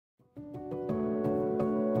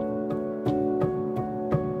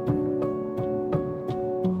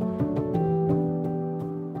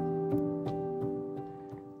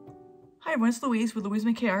everyone, it's Louise with Louise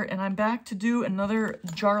McKay Art, and I'm back to do another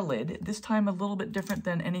jar lid, this time a little bit different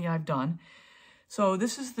than any I've done. So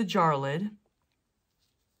this is the jar lid,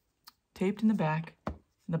 taped in the back and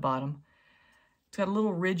the bottom. It's got a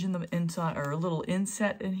little ridge in the inside, or a little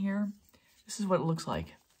inset in here. This is what it looks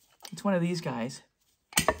like. It's one of these guys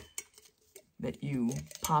that you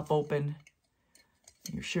pop open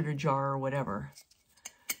in your sugar jar or whatever.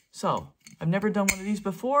 So, I've never done one of these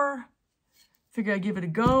before. Figure I'd give it a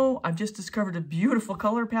go. I've just discovered a beautiful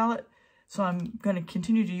color palette, so I'm going to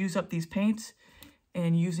continue to use up these paints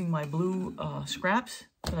and using my blue scraps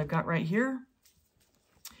that I've got right here.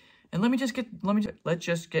 And let's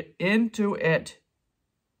just get into it.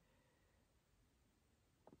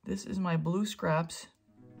 This is my blue scraps.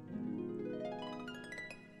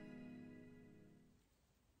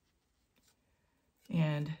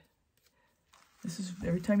 And this is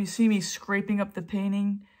every time you see me scraping up the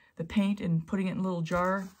paint and putting it in a little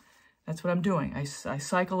jar, that's what I'm doing. I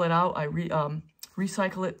cycle it out. I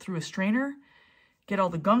recycle it through a strainer, get all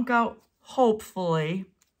the gunk out, hopefully,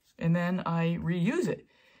 and then I reuse it.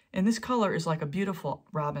 And this color is like a beautiful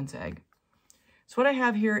robin's egg. So what I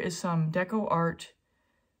have here is some DecoArt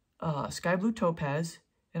Sky Blue Topaz,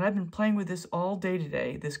 and I've been playing with this all day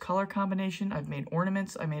today. This color combination, I've made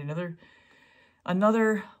ornaments. I made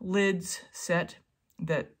another lids set.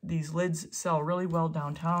 That these lids sell really well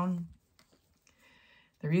downtown.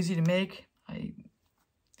 They're easy to make. I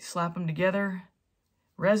slap them together,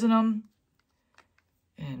 resin them,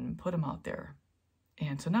 and put them out there.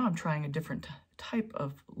 And so now I'm trying a different type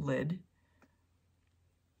of lid.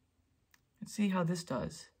 Let's see how this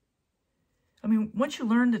does. I mean, once you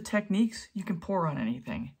learn the techniques, you can pour on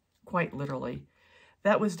anything, quite literally.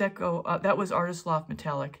 That was Artist Loft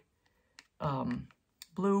Metallic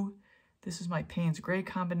Blue. This is my Payne's Gray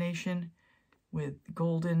combination with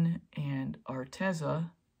Glidden and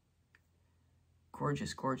Arteza.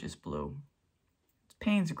 Gorgeous, gorgeous blue. It's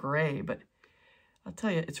Payne's Gray, but I'll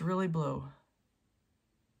tell you, it's really blue.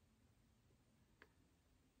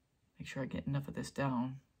 Make sure I get enough of this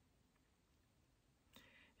down.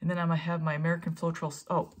 And then I'm going to have my American Floetrol.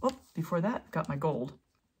 Oh, before that, got my gold.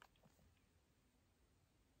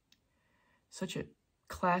 Such a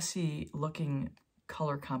classy looking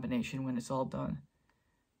color combination when it's all done.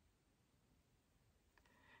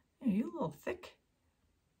 Hey, you're a little thick.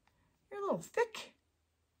 You're a little thick.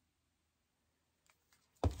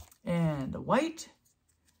 And the white,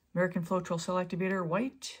 American Floetrol Cell Activator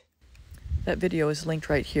white. That video is linked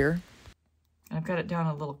right here. And I've got it down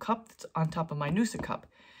in a little cup that's on top of my Noosa cup.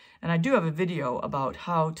 And I do have a video about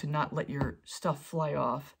how to not let your stuff fly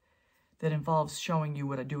off that involves showing you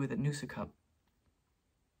what I do with a Noosa cup.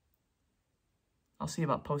 I'll see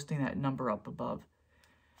about posting that number up above.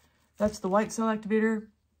 That's the white cell activator.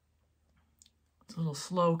 It's a little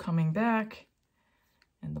slow coming back.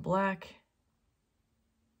 And the black.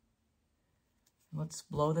 Let's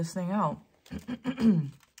blow this thing out.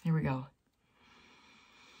 Here we go.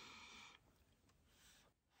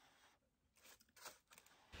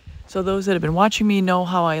 So those that have been watching me know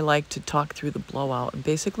how I like to talk through the blowout. And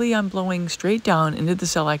basically I'm blowing straight down into the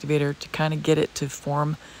cell activator to kind of get it to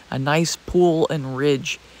form a nice pool and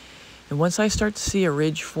ridge. And once I start to see a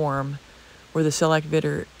ridge form where the cell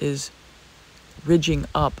activator is ridging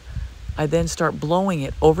up, I then start blowing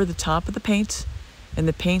it over the top of the paints and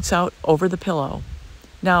the paints out over the pillow.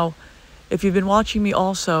 Now, if you've been watching me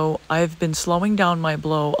also, I've been slowing down my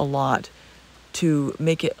blow a lot to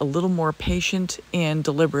make it a little more patient and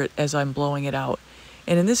deliberate as I'm blowing it out.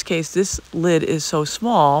 And in this case, this lid is so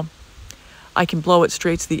small, I can blow it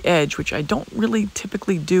straight to the edge, which I don't really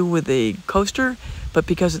typically do with a coaster, but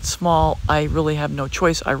because it's small, I really have no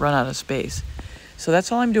choice. I run out of space. So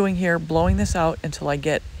that's all I'm doing here, blowing this out until I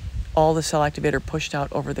get all the cell activator pushed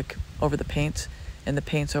out over the paints and the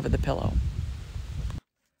paints over the pillow.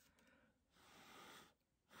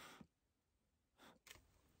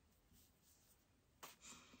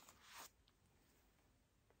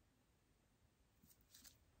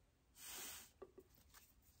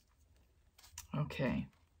 Okay.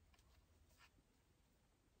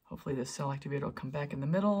 Hopefully this cell activator will come back in the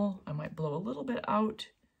middle. I might blow a little bit out.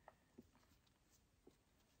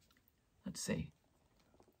 Let's see.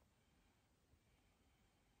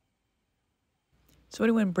 So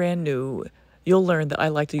anyone brand new, you'll learn that I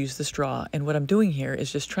like to use the straw. And what I'm doing here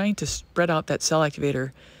is just trying to spread out that cell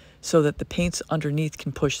activator so that the paints underneath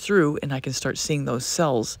can push through and I can start seeing those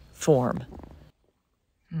cells form.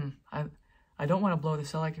 I don't want to blow the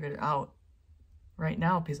cell activator out right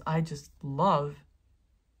now because I just love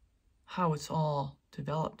how it's all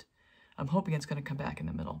developed. I'm hoping it's going to come back in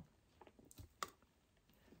the middle.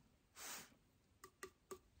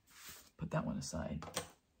 put that one aside.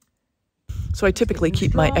 So I typically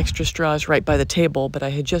keep my extra straws right by the table, but I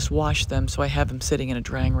had just washed them, so I have them sitting in a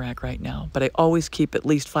drying rack right now. But I always keep at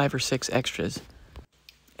least 5 or 6 extras.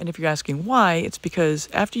 And if you're asking why, it's because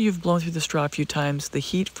after you've blown through the straw a few times, the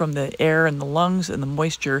heat from the air and the lungs and the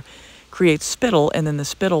moisture creates spittle, and then the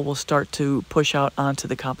spittle will start to push out onto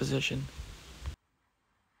the composition.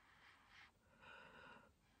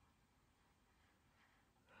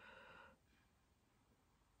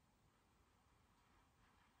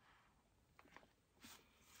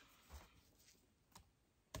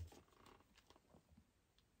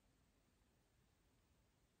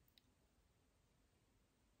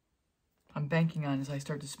 I'm banking on as I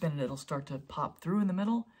start to spin it, it'll start to pop through in the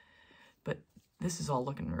middle, but this is all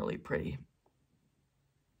looking really pretty.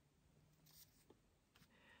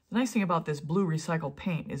 The nice thing about this blue recycled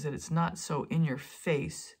paint is that it's not so in your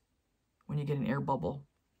face when you get an air bubble.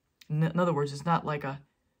 In other words, it's not like a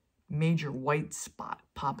major white spot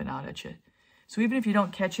popping out at you. So even if you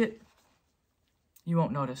don't catch it, you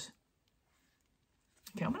won't notice.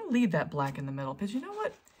 Okay, I'm going to leave that black in the middle because you know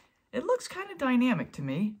what? It looks kind of dynamic to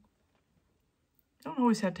me. You don't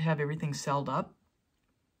always have to have everything celled up.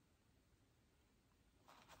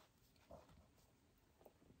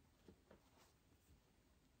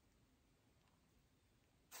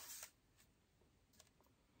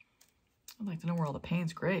 I'd like to know where all the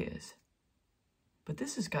Payne's gray is. But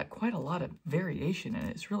this has got quite a lot of variation in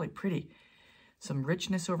it. It's really pretty. Some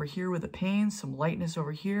richness over here with the Payne's, some lightness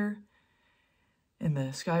over here in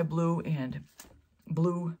the sky blue and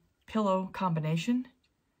blue pillow combination.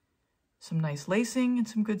 Some nice lacing and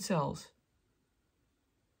some good cells.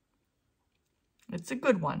 It's a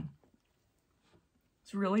good one.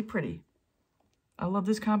 It's really pretty. I love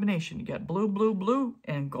this combination. You got blue, blue, blue,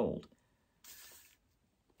 and gold.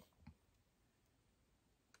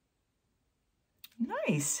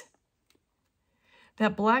 Nice.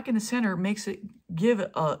 That black in the center makes it give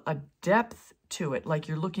a depth to it, like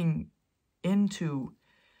you're looking into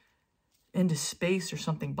space or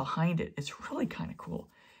something behind it. It's really kind of cool.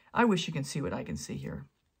 I wish you can see what I can see here.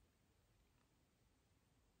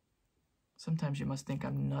 Sometimes you must think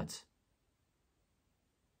I'm nuts.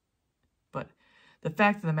 But the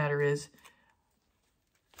fact of the matter is,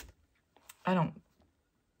 I don't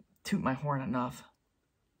toot my horn enough.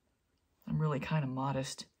 I'm really kind of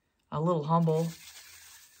modest, a little humble.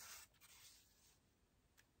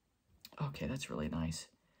 Okay, that's really nice.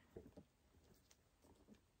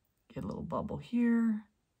 Get a little bubble here.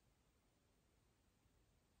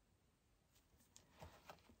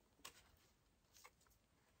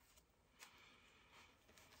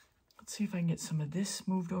 Let's see if I can get some of this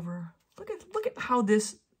moved over. Look at how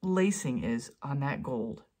this lacing is on that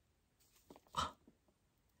gold.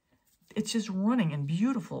 It's just running in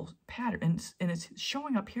beautiful patterns, and it's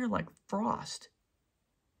showing up here like frost.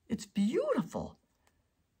 It's beautiful.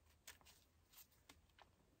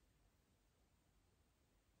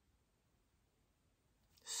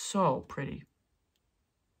 So pretty.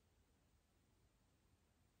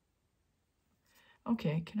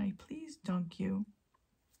 Okay, can I please dunk you?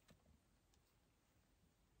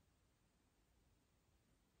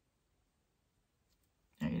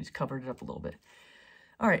 Now you just covered it up a little bit.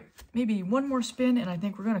 All right, maybe one more spin, and I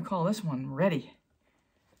think we're going to call this one ready.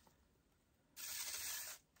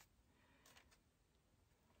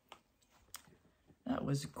 That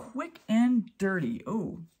was quick and dirty.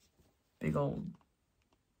 Oh, big old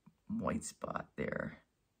white spot there.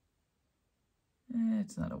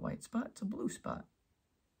 It's not a white spot, it's a blue spot.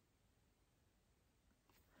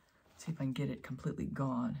 Let's see if I can get it completely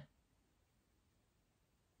gone.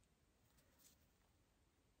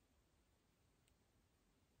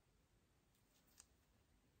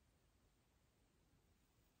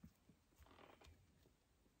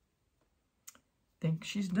 Think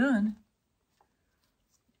she's done.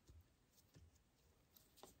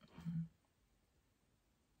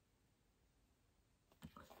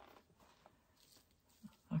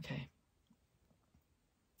 Okay.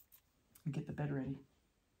 Get the bed ready.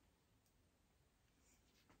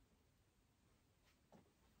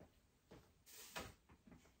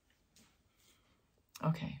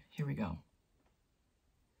 Okay, here we go.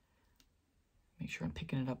 Make sure I'm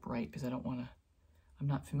picking it up right because I don't want to, I'm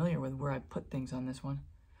not familiar with where I put things on this one.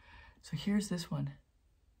 So here's this one.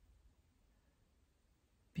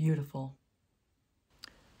 Beautiful.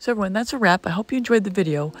 So everyone, that's a wrap. I hope you enjoyed the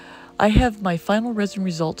video. I have my final resin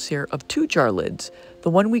results here of 2 jar lids, the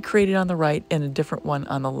one we created on the right and a different one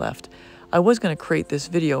on the left. I was going to create this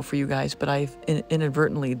video for you guys, but I've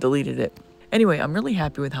inadvertently deleted it. Anyway, I'm really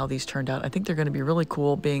happy with how these turned out. I think they're going to be really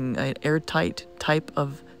cool, being an airtight type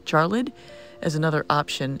of jar lid as another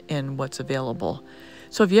option in what's available.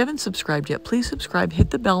 So if you haven't subscribed yet, please subscribe, hit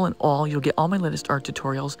the bell and all. You'll get all my latest art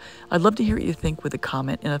tutorials. I'd love to hear what you think with a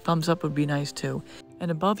comment, and a thumbs up would be nice too.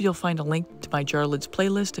 And above you'll find a link to my jar lids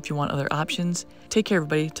playlist if you want other options. Take care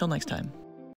everybody, till next time.